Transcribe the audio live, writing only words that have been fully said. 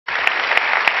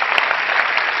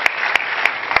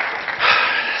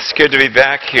It's good to be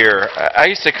back here. I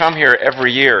used to come here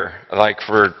every year, like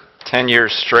for 10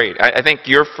 years straight. I think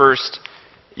your first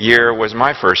year was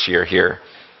my first year here,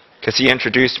 because he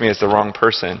introduced me as the wrong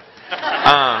person.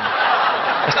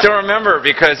 I still remember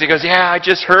because he goes, yeah, I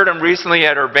just heard him recently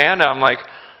at Urbana. I'm like,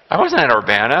 I wasn't at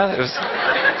Urbana. It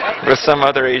was some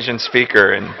other Asian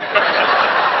speaker, and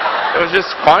it was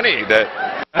just funny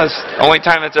that that's the only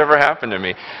time that's ever happened to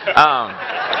me.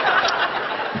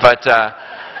 But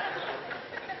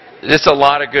just a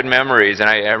lot of good memories, and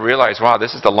I realized, wow,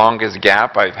 this is the longest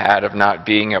gap I've had of not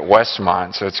being at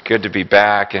Westmont, so it's good to be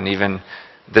back. And even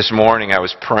this morning I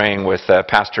was praying with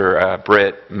Pastor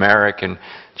Britt Merrick, and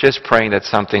just praying that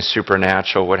something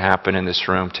supernatural would happen in this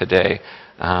room today,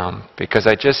 because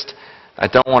I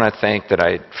don't want to think that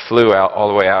I flew out all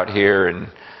the way out here and,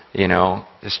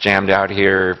 just jammed out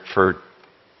here for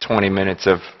 20 minutes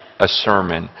of a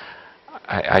sermon.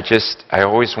 I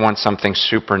always want something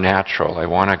supernatural. I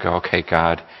want to go, okay,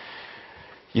 God,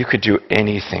 you could do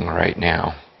anything right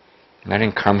now. And I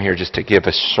didn't come here just to give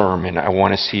a sermon. I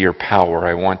want to see your power.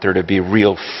 I want there to be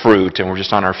real fruit. And we're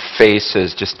just on our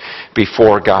faces just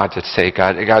before God to say,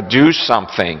 God, do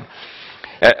something.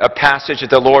 A passage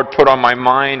that the Lord put on my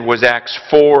mind was Acts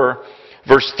 4,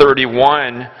 verse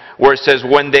 31, where it says,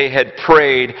 when they had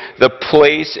prayed, the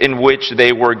place in which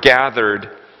they were gathered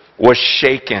was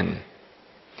shaken.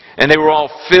 And they were all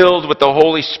filled with the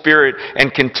Holy Spirit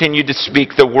and continued to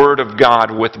speak the Word of God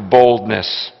with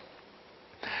boldness.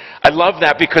 I love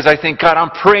that because I think, God,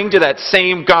 I'm praying to that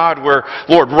same God where,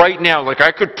 Lord, right now, like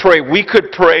I could pray, we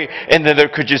could pray, and then there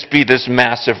could just be this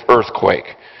massive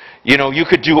earthquake. You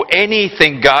could do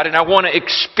anything, God, and I want to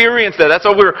experience that. That's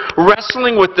what we're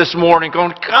wrestling with this morning,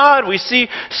 going, God, we see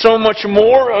so much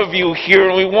more of you here,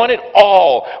 and we want it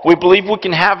all. We believe we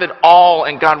can have it all,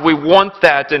 and God, we want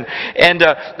that. And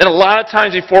a lot of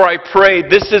times before I pray,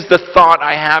 this is the thought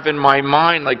I have in my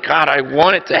mind, like, God, I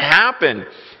want it to happen.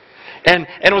 And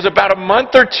it was about a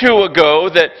month or two ago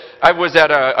that I was at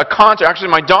a concert,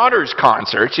 actually my daughter's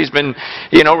concert. She's been,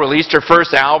 released her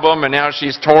first album, and now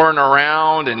she's touring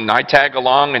around, and I tag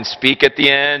along and speak at the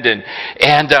end. And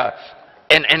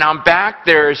I'm back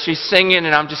there as she's singing,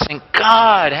 and I'm just saying,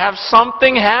 God, have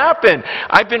something happen.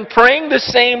 I've been praying the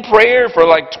same prayer for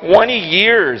like 20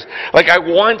 years. Like I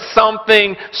want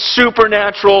something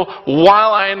supernatural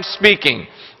while I am speaking.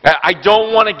 I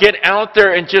don't want to get out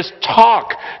there and just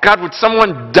talk. God, would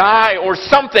someone die or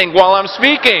something while I'm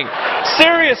speaking?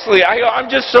 Seriously, I'm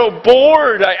just so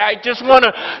bored. I just want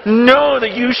to know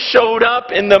that you showed up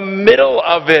in the middle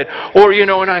of it. Or,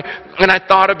 and I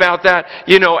thought about that,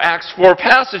 Acts 4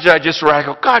 passage I just read. I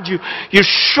go, God, you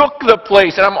shook the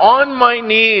place. And I'm on my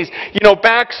knees,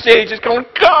 backstage, just going,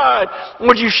 God,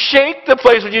 would you shake the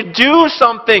place? Would you do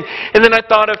something? And then I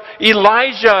thought of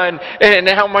Elijah and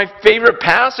how my favorite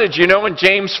passage, in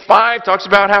James 5 talks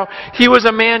about how he was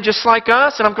a man just like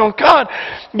us. And I'm going, God,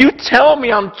 you tell me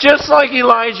I'm just like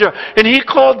Elijah. And he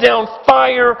called down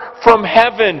fire from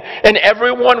heaven. And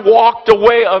everyone walked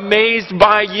away amazed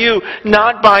by you,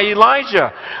 not by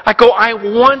Elijah. I go, I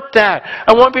want that.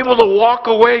 I want people to walk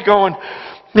away going,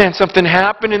 man, something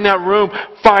happened in that room.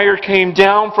 Fire came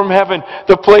down from heaven.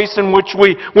 The place in which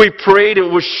we prayed, it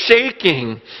was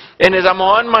shaking. And as I'm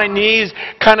on my knees,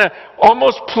 kind of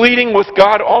almost pleading with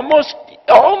God, almost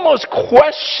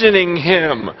questioning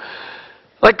Him.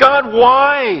 Like, God,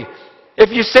 why?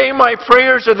 If you say my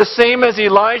prayers are the same as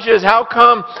Elijah's, how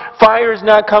come fire is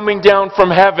not coming down from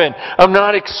heaven? I'm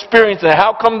not experiencing it.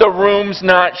 How come the room's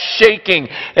not shaking?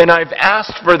 And I've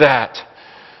asked for that.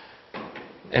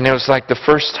 And it was like the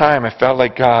first time I felt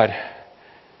like God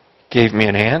gave me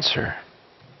an answer.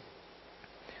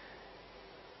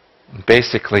 And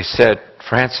basically said,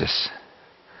 Francis,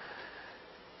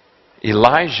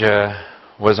 Elijah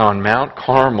was on Mount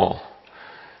Carmel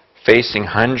facing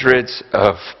hundreds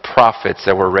of prophets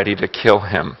that were ready to kill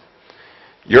him.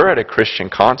 You're at a Christian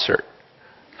concert.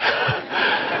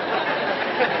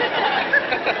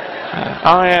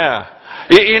 Oh yeah.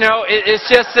 It's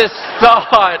just this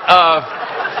thought of,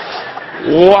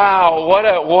 wow,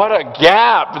 what a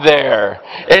gap there.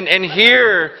 And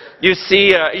here you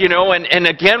see, and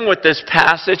again with this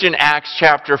passage in Acts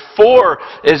chapter 4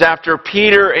 is after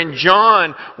Peter and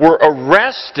John were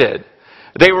arrested.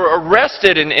 They were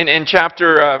arrested in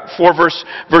chapter 4, verse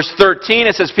 13.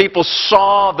 It says people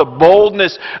saw the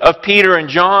boldness of Peter and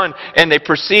John, and they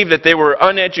perceived that they were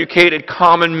uneducated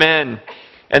common men,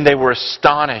 and they were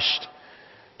astonished.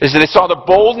 Is that they saw the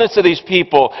boldness of these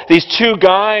people, these two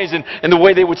guys, and the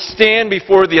way they would stand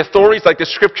before the authorities like the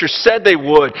Scripture said they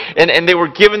would. And they were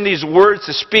given these words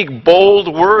to speak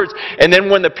bold words. And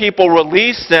then when the people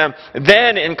released them,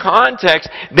 then in context,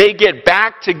 they get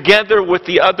back together with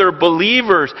the other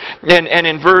believers. And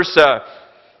in verse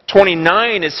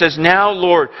 29, it says, "Now,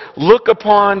 Lord, look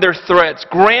upon their threats.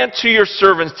 Grant to your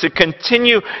servants to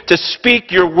continue to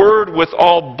speak your word with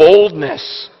all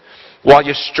boldness, while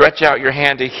you stretch out your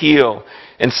hand to heal,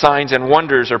 and signs and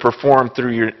wonders are performed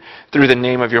through the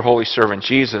name of your holy servant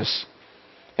Jesus."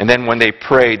 And then when they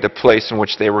prayed, the place in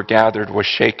which they were gathered was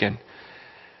shaken.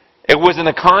 It was in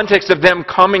the context of them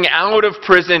coming out of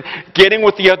prison, getting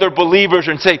with the other believers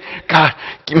and saying, "God,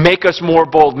 make us more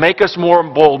bold, make us more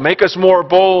bold, make us more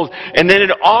bold." And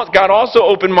then God also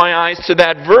opened my eyes to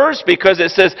that verse, because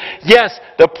it says, yes,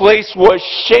 the place was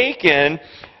shaken,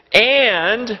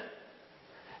 and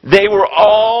they were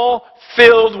all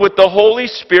filled with the Holy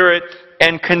Spirit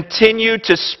and continued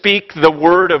to speak the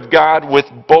Word of God with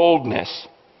boldness.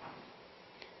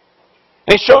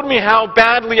 And it showed me how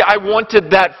badly I wanted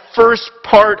that first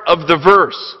part of the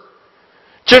verse,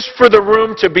 just for the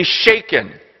room to be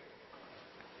shaken.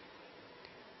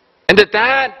 And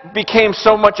that became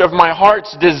so much of my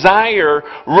heart's desire,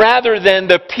 rather than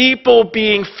the people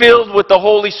being filled with the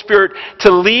Holy Spirit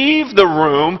to leave the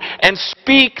room and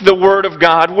speak the Word of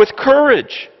God with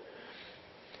courage.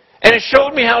 And it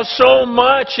showed me how so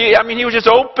much, he was just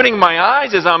opening my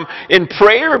eyes as I'm in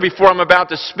prayer before I'm about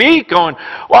to speak, going,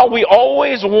 well, we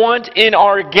always want in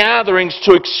our gatherings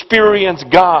to experience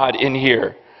God in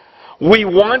here. We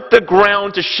want the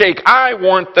ground to shake. I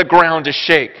want the ground to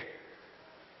shake.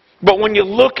 But when you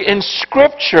look in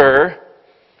Scripture,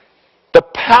 the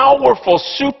powerful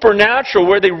supernatural,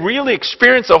 where they really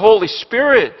experienced the Holy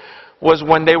Spirit, was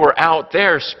when they were out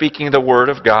there speaking the Word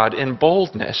of God in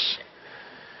boldness.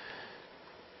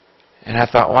 And I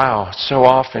thought, wow, so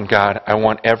often, God, I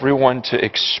want everyone to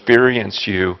experience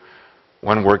you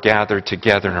when we're gathered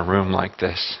together in a room like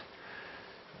this.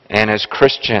 And as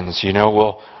Christians,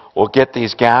 we'll get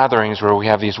these gatherings where we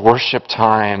have these worship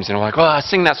times, and we're like, "Oh,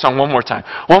 sing that song one more time,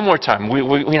 one more time."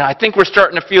 I think we're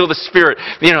starting to feel the Spirit.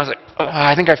 It's like, oh,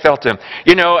 I think I felt Him.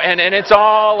 And it's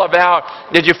all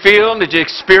about, did you feel Him? Did you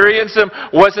experience Him?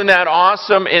 Wasn't that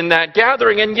awesome in that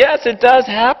gathering? And yes, it does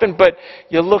happen, but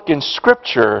you look in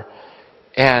Scripture,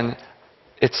 and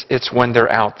it's when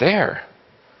they're out there,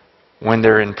 when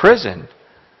they're in prison,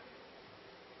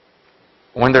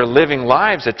 when they're living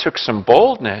lives that took some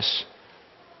boldness.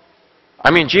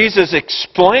 Jesus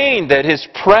explained that His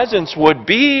presence would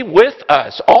be with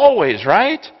us always,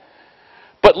 right?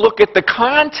 But look at the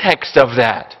context of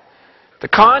that. The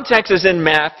context is in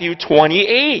Matthew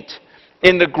 28,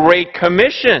 in the Great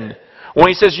Commission, when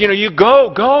He says, you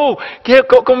go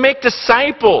make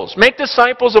disciples. Make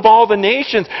disciples of all the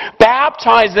nations.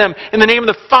 Baptize them in the name of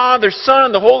the Father, Son,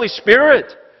 and the Holy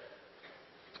Spirit.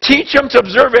 Teach them to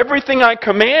observe everything I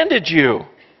commanded you.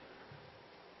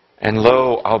 And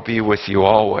lo, I'll be with you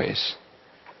always,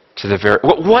 to the very...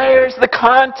 Where's the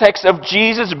context of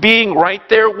Jesus being right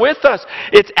there with us?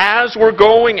 It's as we're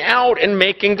going out and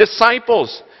making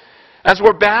disciples, as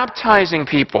we're baptizing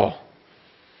people.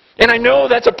 And I know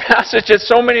that's a passage that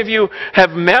so many of you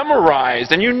have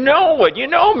memorized, and you know it. You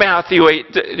know Matthew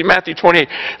 28.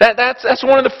 That's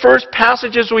one of the first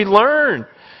passages we learn.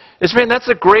 That's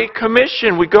a great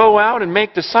commission. We go out and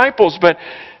make disciples, but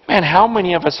man, how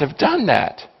many of us have done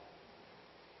that?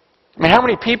 How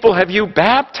many people have you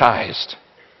baptized?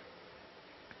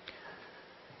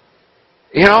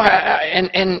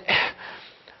 And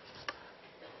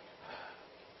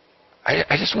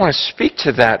I just want to speak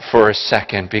to that for a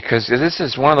second, because this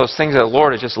is one of those things that the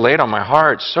Lord has just laid on my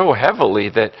heart so heavily,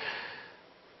 that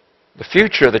the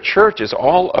future of the church is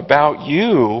all about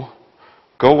you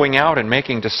going out and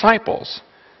making disciples,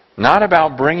 not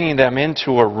about bringing them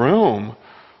into a room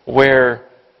where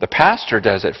the pastor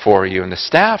does it for you, and the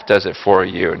staff does it for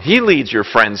you, and he leads your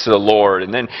friends to the Lord,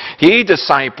 and then he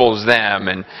disciples them,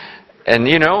 and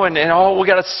we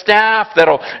got a staff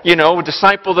that'll,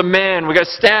 disciple the men. We got a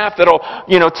staff that'll,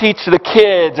 teach the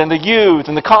kids and the youth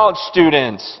and the college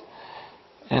students.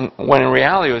 And when in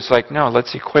reality it was like, no,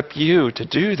 let's equip you to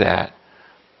do that.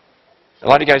 A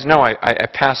lot of you guys know I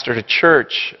pastored a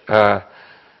church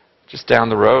just down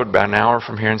the road, about an hour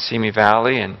from here in Simi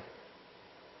Valley, and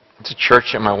it's a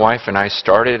church that my wife and I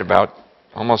started about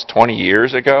almost 20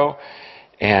 years ago,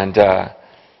 and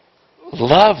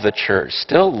love the church,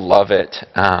 still love it.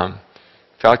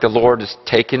 Feel like the Lord has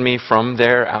taken me from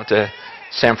there out to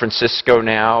San Francisco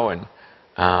now, and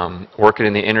working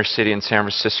in the inner city in San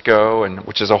Francisco, and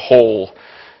which is a whole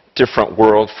different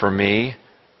world for me.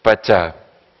 But I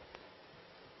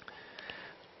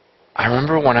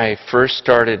remember when I first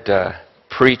started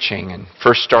preaching and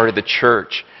first started the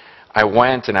church, I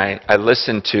went and I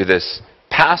listened to this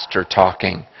pastor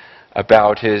talking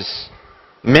about his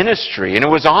ministry, and it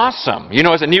was awesome.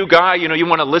 As a new guy, you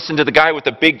want to listen to the guy with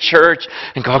the big church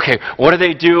and go, okay, what do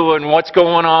they do and what's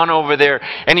going on over there?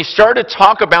 And he started to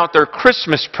talk about their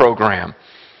Christmas program.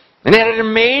 And they had an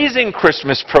amazing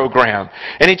Christmas program.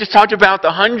 And he just talked about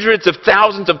the hundreds of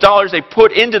thousands of dollars they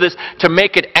put into this to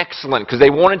make it excellent because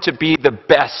they wanted to be the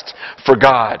best for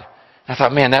God. And I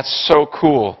thought, man, that's so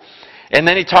cool. And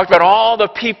then he talked about all the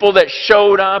people that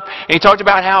showed up. And he talked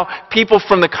about how people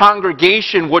from the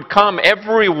congregation would come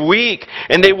every week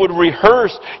and they would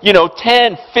rehearse,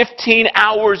 10, 15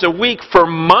 hours a week for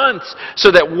months so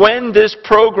that when this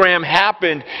program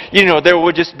happened, there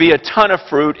would just be a ton of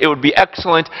fruit. It would be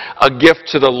excellent, a gift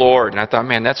to the Lord. And I thought,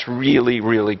 man, that's really,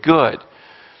 really good.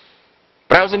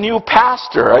 But I was a new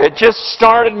pastor. I had just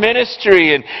started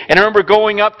ministry, and I remember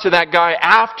going up to that guy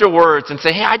afterwards and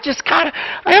saying, hey,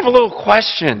 I have a little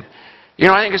question.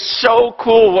 I think it's so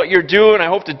cool what you're doing. I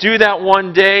hope to do that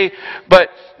one day. But,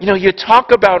 you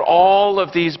talk about all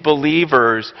of these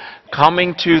believers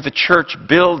coming to the church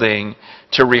building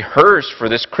to rehearse for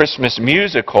this Christmas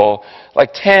musical, like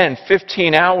 10,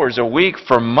 15 hours a week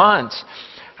for months.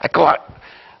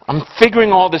 I'm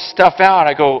figuring all this stuff out.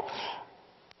 I go,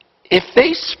 if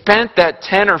they spent that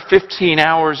 10 or 15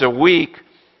 hours a week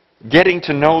getting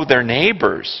to know their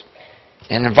neighbors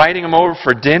and inviting them over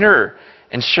for dinner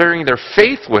and sharing their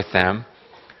faith with them,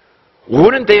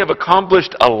 wouldn't they have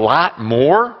accomplished a lot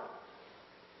more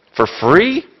for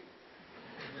free?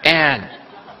 And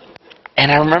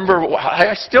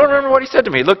I still remember what he said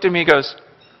to me. He looked at me and goes,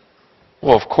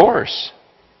 well, of course.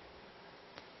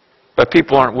 But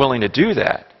people aren't willing to do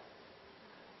that.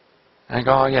 And I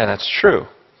go, oh yeah, that's true.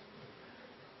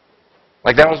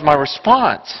 That was my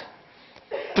response.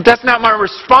 But that's not my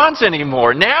response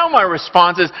anymore. Now my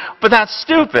response is, but that's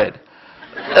stupid.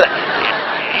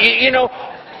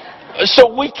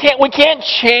 So we can't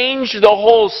change the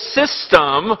whole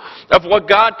system of what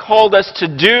God called us to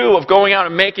do, of going out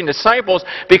and making disciples,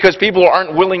 because people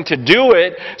aren't willing to do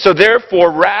it. So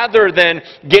therefore, rather than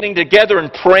getting together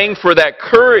and praying for that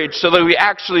courage so that we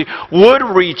actually would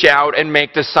reach out and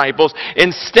make disciples,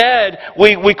 instead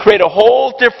we create a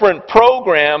whole different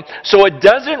program so it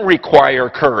doesn't require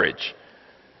courage.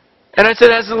 And I said,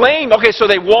 that's lame. Okay, so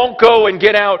they won't go and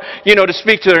get out, to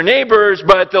speak to their neighbors,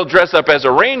 but they'll dress up as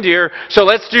a reindeer. So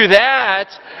let's do that,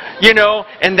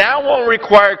 and that won't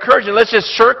require courage. And let's just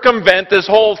circumvent this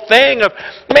whole thing of,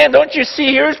 man, don't you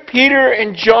see, here's Peter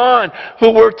and John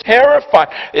who were terrified.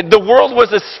 The world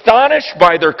was astonished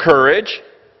by their courage,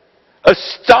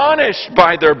 astonished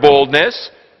by their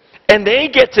boldness, and they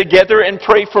get together and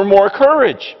pray for more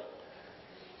courage.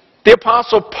 The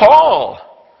Apostle Paul,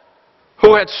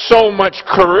 who had so much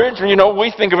courage.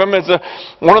 We think of him as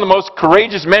one of the most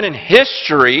courageous men in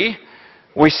history.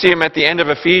 We see him at the end of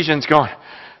Ephesians going,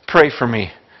 pray for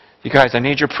me. You guys, I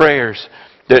need your prayers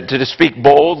to speak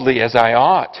boldly as I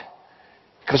ought.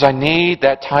 Because I need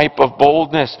that type of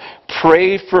boldness.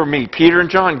 Pray for me. Peter and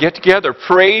John, get together.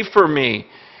 Pray for me.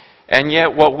 And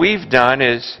yet what we've done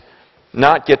is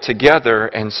not get together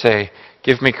and say,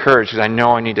 give me courage because I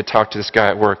know I need to talk to this guy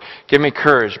at work. Give me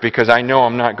courage because I know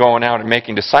I'm not going out and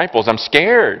making disciples. I'm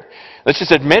scared. Let's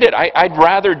just admit it. I'd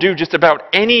rather do just about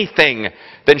anything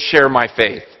than share my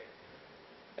faith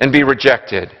and be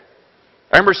rejected.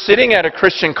 I remember sitting at a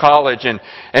Christian college and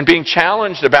being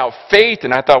challenged about faith,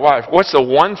 and I thought, wow, what's the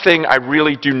one thing I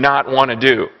really do not want to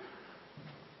do?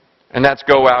 And that's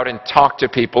go out and talk to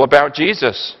people about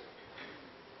Jesus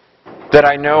that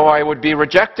I know I would be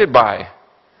rejected by,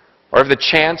 or have the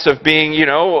chance of being,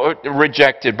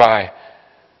 rejected by.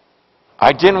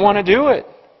 I didn't want to do it.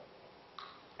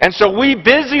 And so we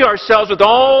busy ourselves with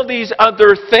all these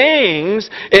other things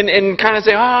and kind of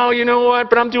say, oh, you know what,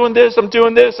 but I'm doing this, I'm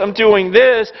doing this, I'm doing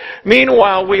this.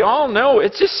 Meanwhile, we all know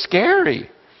it's just scary.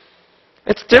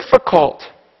 It's difficult.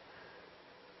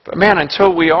 But man,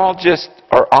 until we all just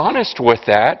are honest with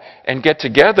that and get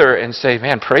together and say,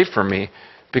 man, pray for me,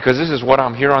 because this is what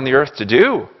I'm here on the earth to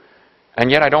do.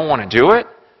 And yet I don't want to do it.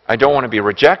 I don't want to be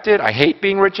rejected. I hate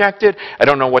being rejected. I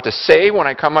don't know what to say when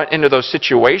I come into those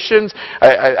situations.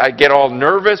 I get all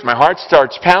nervous. My heart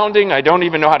starts pounding. I don't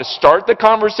even know how to start the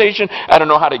conversation. I don't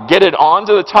know how to get it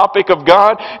onto the topic of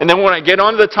God. And then when I get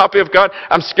onto the topic of God,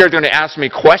 I'm scared they're going to ask me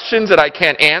questions that I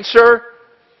can't answer.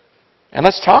 And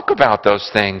let's talk about those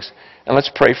things. And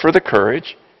let's pray for the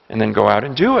courage and then go out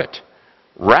and do it.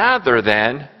 Rather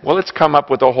than, well, let's come up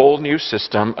with a whole new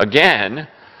system again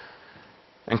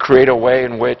and create a way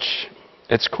in which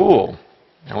it's cool.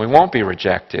 And we won't be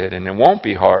rejected, and it won't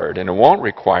be hard, and it won't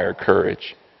require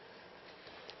courage.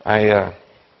 I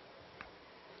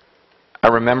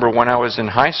remember when I was in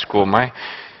high school, my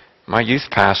youth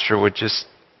pastor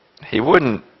he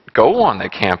wouldn't go on the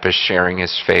campus sharing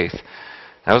his faith.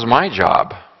 That was my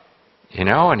job,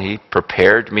 and he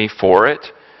prepared me for it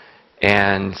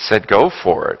and said, go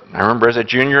for it. I remember as a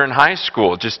junior in high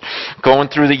school, just going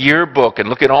through the yearbook and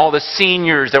looking at all the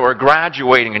seniors that were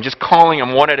graduating and just calling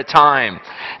them one at a time.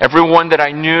 Everyone that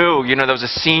I knew, that was a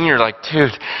senior, like,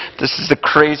 dude, this is the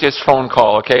craziest phone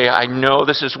call, okay? I know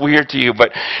this is weird to you,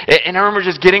 and I remember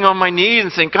just getting on my knees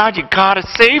and saying, God, you gotta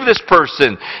save this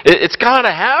person. It's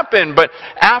gotta happen. But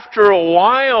after a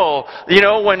while,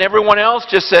 when everyone else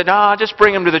just said, just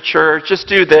bring him to the church, just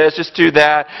do this, just do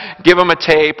that, give him a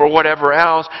tape or whatever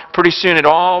else, pretty soon it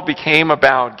all became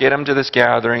about get him to this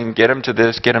gathering, get him to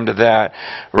this, get him to that,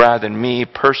 rather than me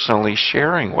personally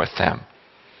sharing with them.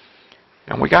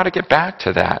 And we got to get back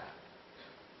to that.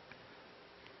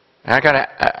 And I got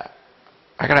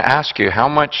to ask you, how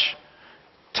much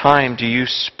time do you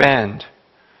spend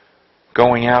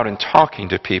going out and talking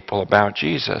to people about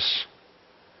Jesus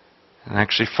and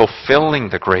actually fulfilling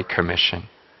the Great Commission?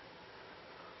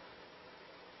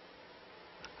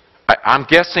 I'm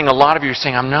guessing a lot of you are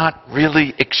saying, I'm not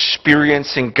really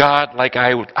experiencing God like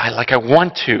I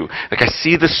want to. Like I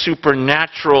see the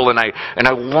supernatural and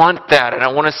I want that, and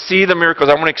I want to see the miracles.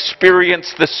 I want to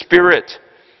experience the Spirit.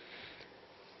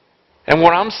 And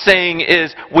what I'm saying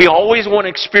is, we always want to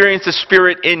experience the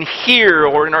Spirit in here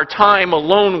or in our time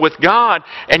alone with God,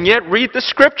 and yet read the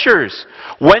Scriptures.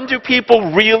 When do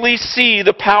people really see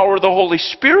the power of the Holy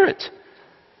Spirit?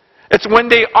 It's when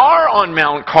they are on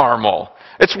Mount Carmel.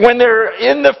 It's when they're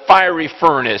in the fiery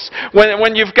furnace.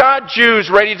 When you've got Jews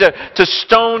ready to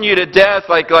stone you to death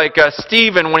like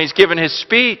Stephen when he's given his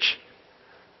speech.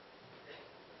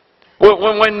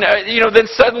 Then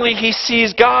suddenly he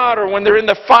sees God, or when they're in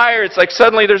the fire, it's like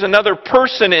suddenly there's another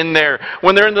person in there.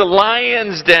 When they're in the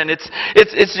lion's den, it's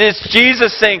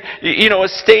Jesus saying,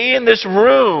 stay in this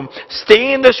room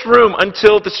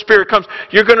until the Spirit comes.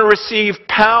 You're going to receive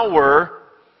power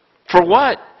for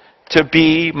what? To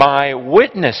be my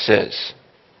witnesses.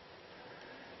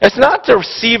 It's not to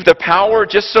receive the power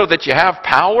just so that you have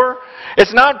power.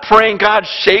 It's not praying, God,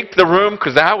 shake the room,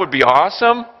 because that would be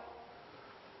awesome.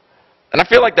 And I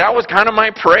feel like that was kind of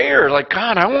my prayer. Like,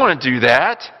 God, I want to do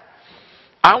that.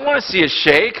 I want to see it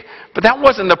shake. But that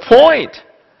wasn't the point.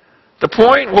 The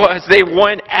point was they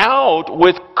went out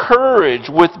with courage,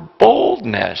 with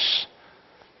boldness.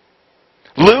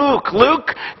 Luke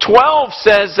 12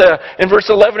 says, in verse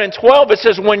 11 and 12, it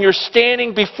says, when you're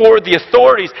standing before the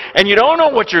authorities and you don't know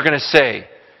what you're going to say,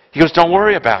 he goes, don't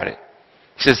worry about it.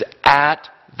 He says, at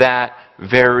that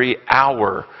very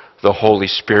hour, the Holy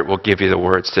Spirit will give you the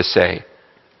words to say.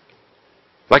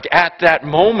 Like at that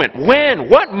moment. When?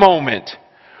 What moment?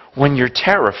 When you're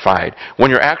terrified,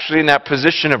 when you're actually in that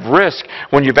position of risk,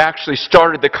 when you've actually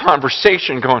started the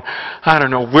conversation going, I don't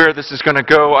know where this is going to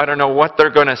go, I don't know what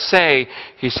they're going to say.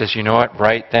 He says, you know what,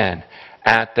 right then,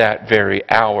 at that very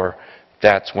hour,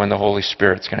 that's when the Holy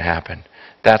Spirit's going to happen.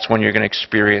 That's when you're going to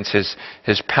experience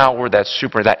His power,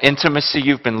 that intimacy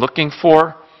you've been looking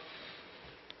for.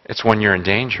 It's when you're in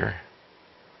danger.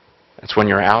 It's when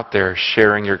you're out there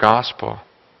sharing your gospel.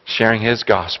 Sharing His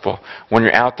gospel, when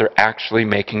you're out there actually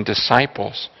making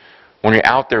disciples, when you're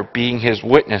out there being His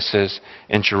witnesses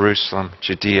in Jerusalem,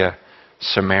 Judea,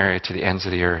 Samaria, to the ends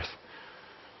of the earth.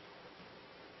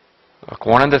 Look,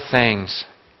 one of the things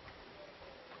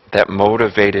that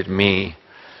motivated me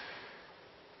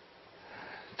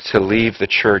to leave the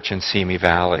church in Simi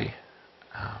Valley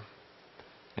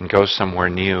and go somewhere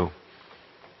new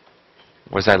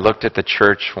was I looked at the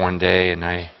church one day and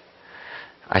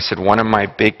I said, one of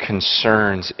my big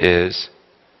concerns is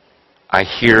I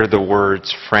hear the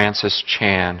words Francis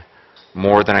Chan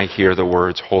more than I hear the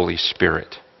words Holy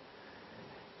Spirit.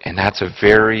 And that's a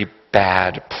very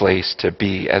bad place to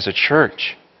be as a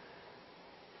church.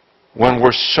 When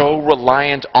we're so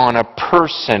reliant on a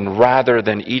person rather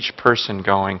than each person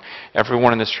going,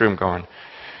 everyone in this room going,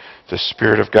 the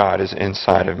Spirit of God is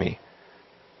inside of me.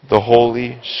 The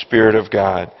Holy Spirit of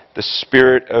God, the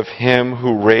Spirit of Him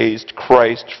who raised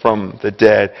Christ from the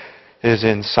dead is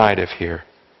inside of here.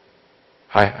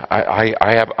 I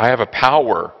have a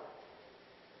power.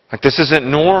 Like this isn't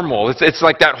normal. It's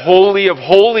like that Holy of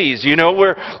Holies,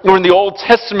 where in the Old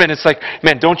Testament it's like,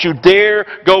 man, don't you dare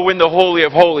go in the Holy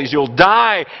of Holies. You'll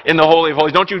die in the Holy of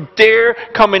Holies. Don't you dare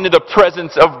come into the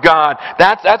presence of God.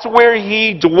 That's where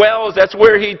He dwells. That's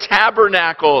where He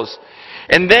tabernacles.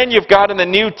 And then you've got in the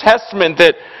New Testament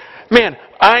that, man,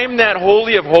 I'm that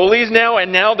Holy of Holies now,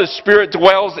 and now the Spirit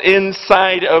dwells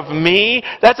inside of me.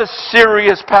 That's a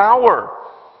serious power.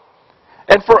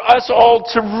 And for us all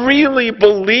to really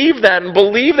believe that and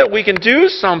believe that we can do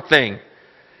something.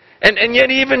 And yet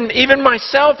even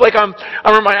myself, like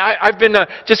I've been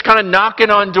just kind of knocking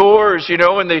on doors, in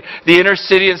the inner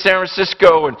city in San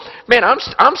Francisco, and man,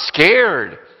 I'm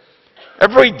scared.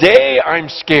 Every day I'm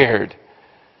scared.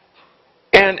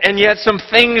 And yet some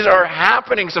things are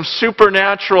happening, some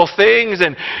supernatural things,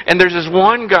 and there's this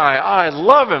one guy, I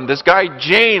love him, this guy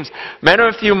James, met him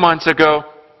a few months ago.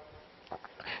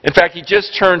 In fact, he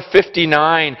just turned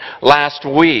 59 last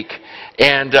week.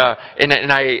 And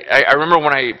I remember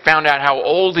when I found out how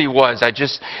old he was, I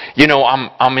just,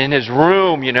 I'm in his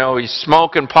room, he's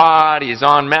smoking pot, he's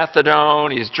on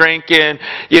methadone, he's drinking,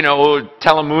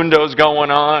 Telemundo's going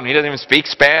on, he doesn't even speak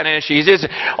Spanish, he's just,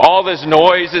 all this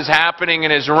noise is happening in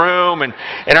his room, and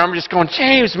I'm just going,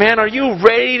 James, man, are you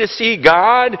ready to see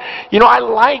God? I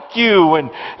like you, and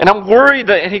I'm worried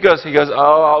that, and he goes,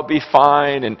 oh, I'll be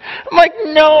fine, and I'm like,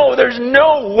 no, there's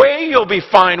no way you'll be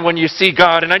fine when you see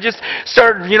God, and I just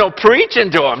started,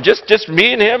 preaching to him, just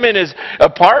me and him in his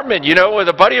apartment, with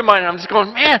a buddy of mine, and I'm just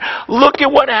going, man, look at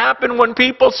what happened when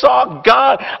people saw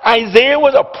God. Isaiah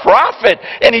was a prophet,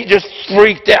 and he just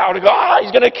freaked out, and go,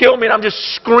 he's going to kill me, and I'm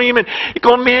just screaming,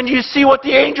 going, man, do you see what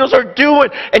the angels are doing?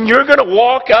 And you're going to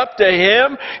walk up to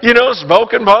him,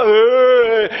 smoking,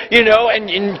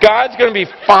 and God's going to be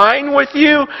fine with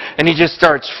you? And he just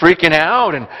starts freaking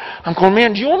out, and I'm going,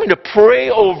 man, do you want me to pray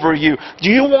over you? Do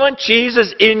you want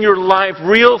Jesus in your life,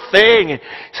 real thing? And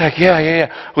he's like,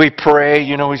 yeah. We pray,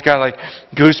 he's got like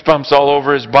goosebumps all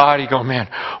over his body, going, man,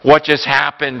 what just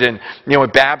happened? And, we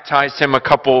baptized him a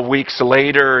couple of weeks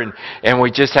later, and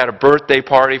we just had a birthday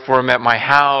party for him at my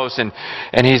house, and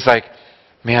he's like,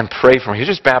 man, pray for me. He was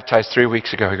just baptized 3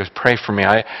 weeks ago. He goes, pray for me.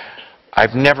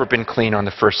 I've never been clean on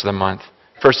the first of the month.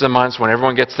 First of the month, when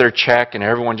everyone gets their check and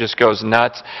everyone just goes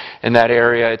nuts in that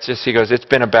area, he goes, it's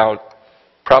been about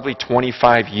probably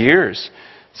 25 years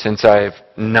since I've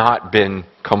not been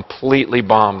completely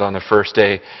bombed on the first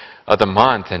day of the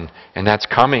month, and that's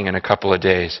coming in a couple of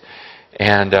days.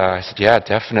 And I said, yeah,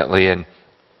 definitely. And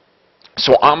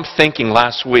so I'm thinking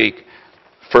last week,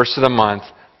 first of the month,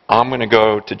 I'm going to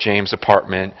go to James'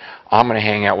 apartment. I'm going to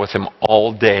hang out with him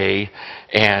all day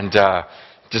and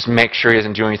just make sure he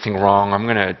doesn't do anything wrong. I'm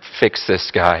going to fix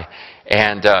this guy.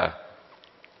 And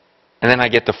then I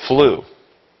get the flu.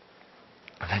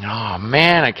 And then, oh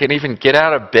man, I can't even get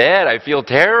out of bed. I feel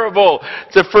terrible.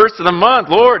 It's the first of the month.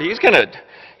 Lord, he's gonna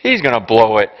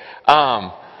blow it.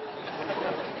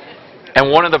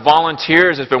 And one of the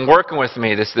volunteers has been working with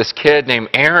me, this kid named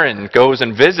Aaron, goes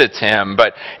and visits him.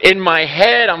 But in my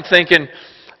head, I'm thinking,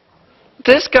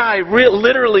 this guy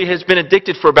literally has been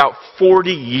addicted for about 40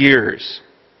 years.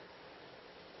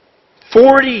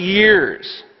 40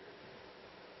 years.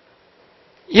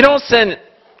 You don't send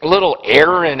little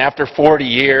Aaron after 40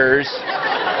 years.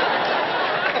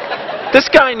 This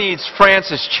guy needs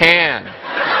Francis Chan.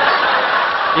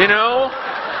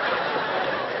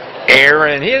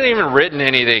 Aaron, he hasn't even written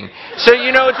anything. So,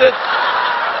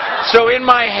 so in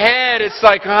my head, it's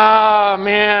like,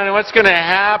 man, what's going to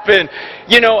happen?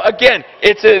 Again,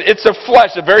 it's a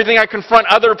flesh. The very thing I confront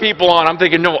other people on, I'm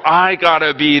thinking, no, I got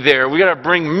to be there. We got to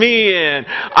bring me in.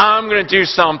 I'm going to do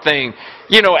something.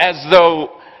 As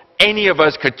though any of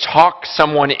us could talk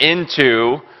someone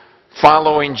into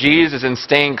following Jesus and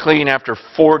staying clean after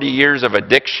 40 years of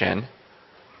addiction.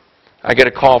 I get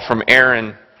a call from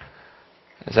Aaron.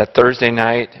 It's that Thursday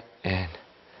night, and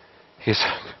he's,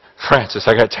 Francis,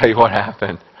 I got to tell you what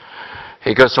happened.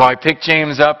 He goes, so I picked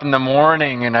James up in the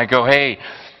morning, and I go, hey,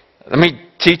 let me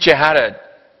teach you how to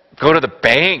go to the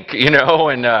bank,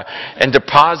 and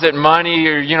deposit money,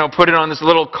 or, put it on this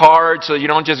little card so you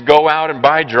don't just go out and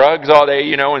buy drugs all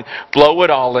day, and blow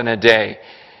it all in a day.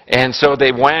 And so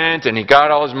they went, and he got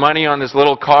all his money on this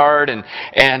little card, and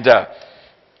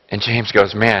James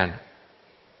goes, man,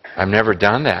 I've never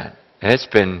done that. And it's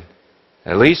been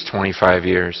at least 25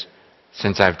 years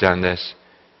since I've done this.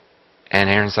 And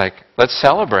Aaron's like, let's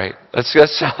celebrate. Let's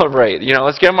celebrate.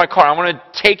 Let's get in my car. I want to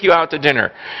take you out to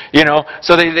dinner.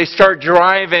 So they start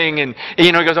driving, and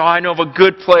he goes, oh, I know of a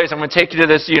good place. I'm going to take you to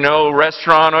this,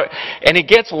 restaurant. And he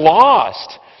gets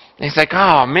lost. And he's like,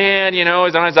 oh man, he's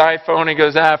on his iPhone. He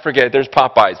goes, forget it. There's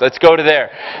Popeyes. Let's go to there.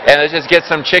 And let's just get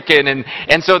some chicken.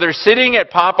 And so they're sitting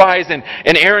at Popeyes, and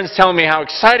Aaron's telling me how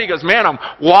excited. He goes, man, I'm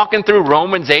walking through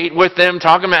Romans 8 with them,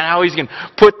 talking about how he's going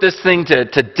to put this thing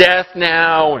to death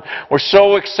now. And we're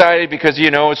so excited because,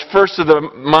 it's first of the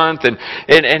month,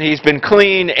 and he's been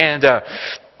clean. And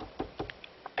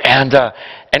And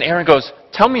Aaron goes,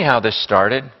 tell me how this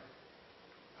started.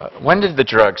 When did the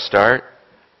drug start?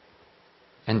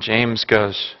 And James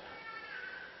goes,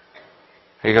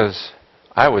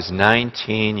 I was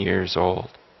 19 years old.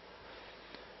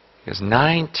 He goes,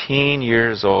 19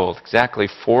 years old, exactly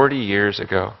 40 years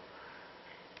ago.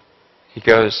 He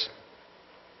goes,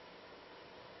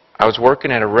 I was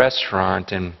working at a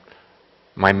restaurant and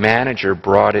my manager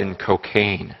brought in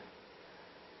cocaine.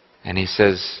 And he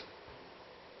says,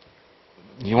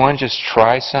 you want to just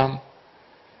try some?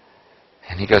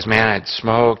 And he goes, man, I'd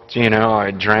smoked,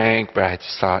 I drank, but I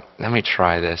just thought, let me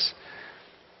try this.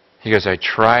 He goes, I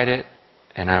tried it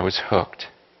and I was hooked.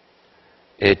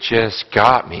 It just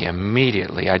got me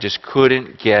immediately. I just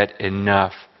couldn't get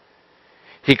enough.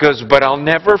 He goes, but I'll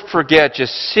never forget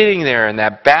just sitting there in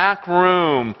that back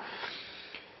room.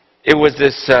 It was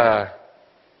this, and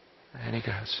he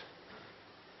goes,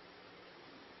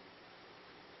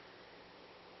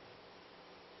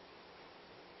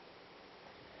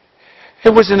 it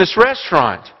was in this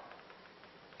restaurant.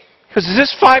 He goes, is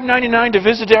this $5.99 to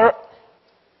visit there?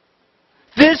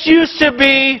 This used to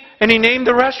be, and he named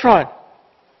the restaurant.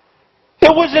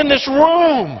 It was in this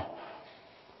room.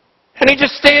 And he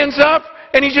just stands up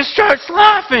and he just starts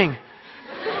laughing.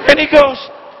 And he goes,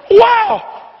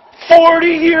 wow, 40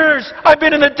 years. I've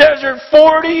been in the desert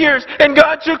 40 years. And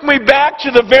God took me back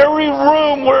to the very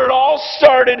room where it all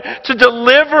started to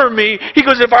deliver me. He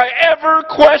goes, if I ever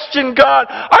question God,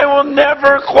 I will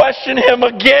never question Him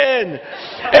again.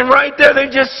 And right there they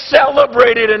just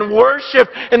celebrated and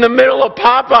worshiped in the middle of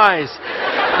Popeyes.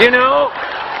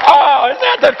 Oh, isn't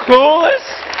that the coolest?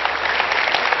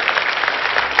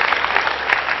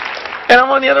 And I'm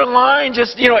on the other line,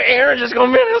 Aaron just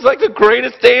going, man, it's like the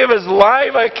greatest day of his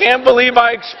life. I can't believe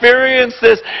I experienced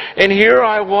this. And here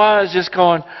I was just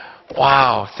going,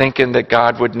 wow, thinking that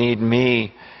God would need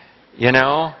me,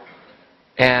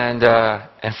 and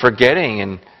forgetting.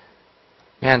 And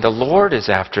man, the Lord is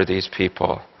after these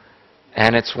people.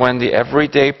 And it's when the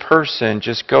everyday person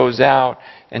just goes out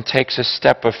and takes a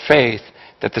step of faith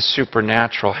that the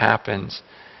supernatural happens.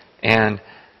 And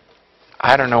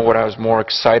I don't know what I was more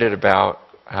excited about,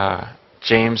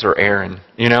 James or Aaron,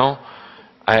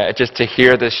 just to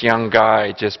hear this young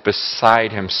guy just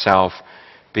beside himself,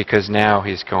 because now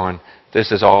he's going,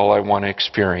 this is all I want to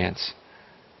experience.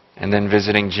 And then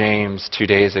visiting James 2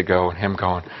 days ago and him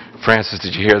going, Francis,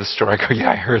 did you hear the story? I go,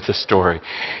 yeah, I heard the story.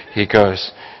 He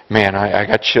goes, man, I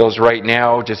got chills right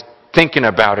now just thinking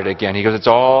about it again. He goes, it's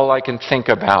all I can think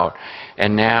about.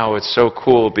 And now it's so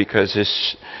cool because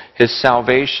his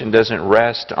salvation doesn't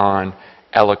rest on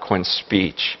eloquent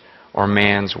speech or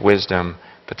man's wisdom,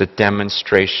 but the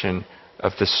demonstration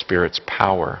of the Spirit's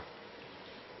power.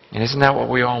 And isn't that what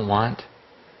we all want?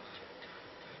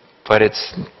 But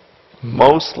it's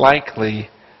most likely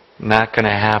not going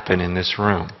to happen in this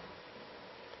room.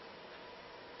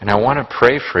 And I want to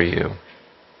pray for you.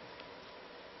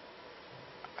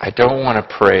 I don't want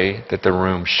to pray that the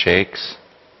room shakes.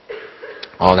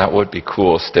 Oh, that would be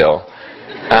cool still.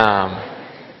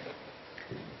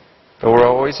 But we're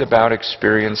always about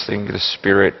experiencing the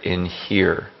Spirit in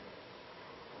here,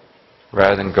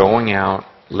 rather than going out,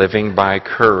 living by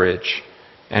courage,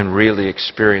 and really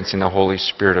experiencing the Holy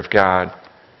Spirit of God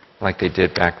like they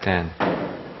did back then.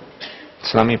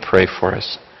 So let me pray for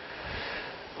us.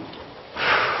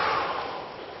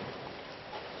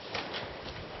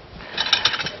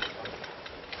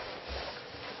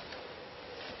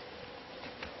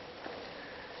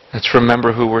 Let's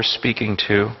remember who we're speaking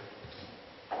to.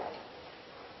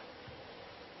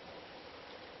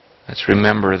 Let's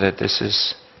remember that this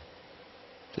is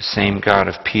the same God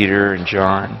of Peter and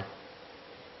John,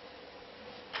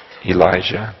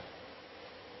 Elijah,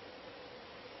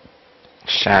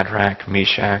 Shadrach,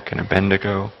 Meshach, and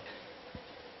Abednego,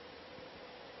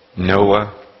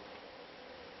 Noah,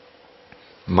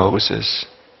 Moses,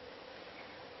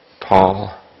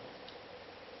 Paul,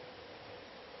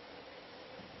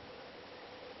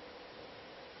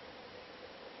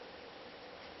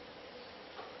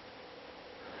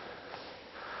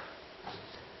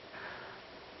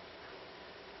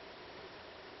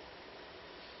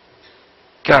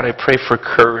 God, I pray for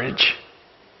courage.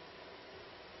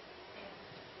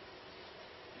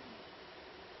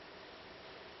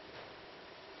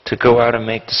 To go out and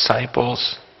make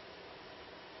disciples.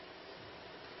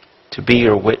 To be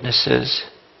your witnesses.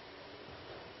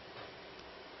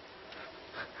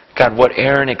 God, what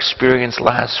Aaron experienced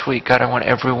last week, God, I want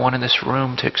everyone in this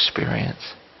room to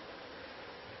experience.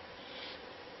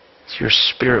 It's your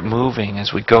Spirit moving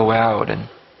as we go out and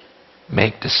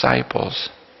make disciples.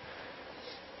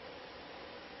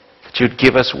 That you'd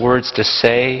give us words to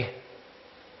say,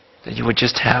 That you would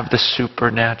just have the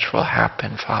supernatural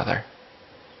happen, Father.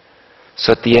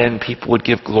 So at the end, people would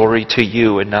give glory to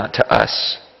you and not to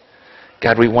us.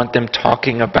 God, we want them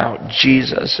talking about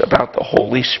Jesus, about the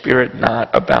Holy Spirit, not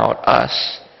about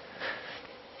us.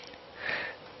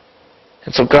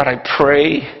 And so, God, I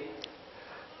pray,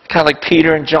 kind of like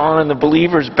Peter and John and the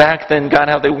believers back then, God,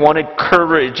 how they wanted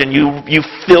courage, and you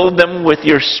filled them with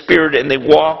your Spirit, and they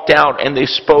walked out and they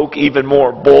spoke even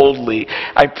more boldly.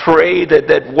 I pray that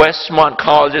Westmont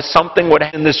College, is something what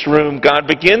in this room, God,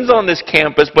 begins on this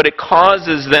campus, but it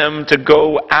causes them to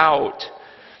go out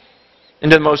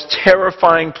into the most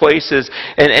terrifying places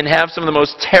and have some of the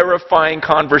most terrifying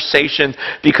conversations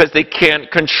because they can't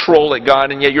control it,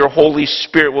 God, and yet your Holy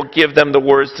Spirit will give them the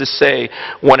words to say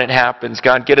when it happens.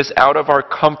 God, get us out of our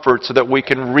comfort so that we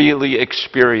can really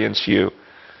experience you.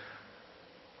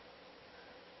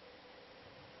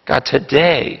 God,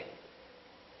 today,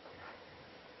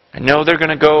 I know they're going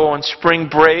to go on spring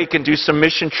break and do some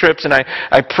mission trips, and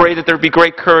I pray that there be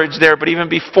great courage there, but even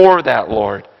before that,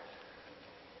 Lord,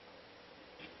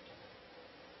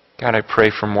 God, I pray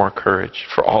for more courage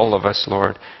for all of us,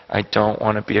 Lord. I don't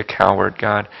want to be a coward,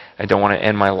 God. I don't want to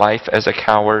end my life as a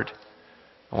coward.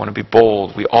 I want to be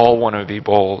bold. We all want to be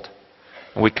bold.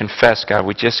 And we confess, God,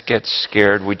 we just get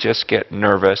scared. We just get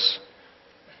nervous.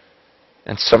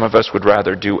 And some of us would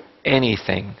rather do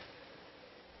anything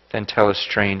than tell a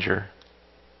stranger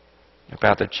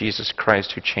about the Jesus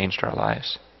Christ who changed our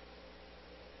lives.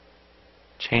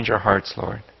 Change our hearts,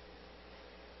 Lord.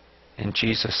 In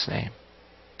Jesus' name.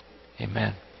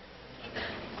 Amen.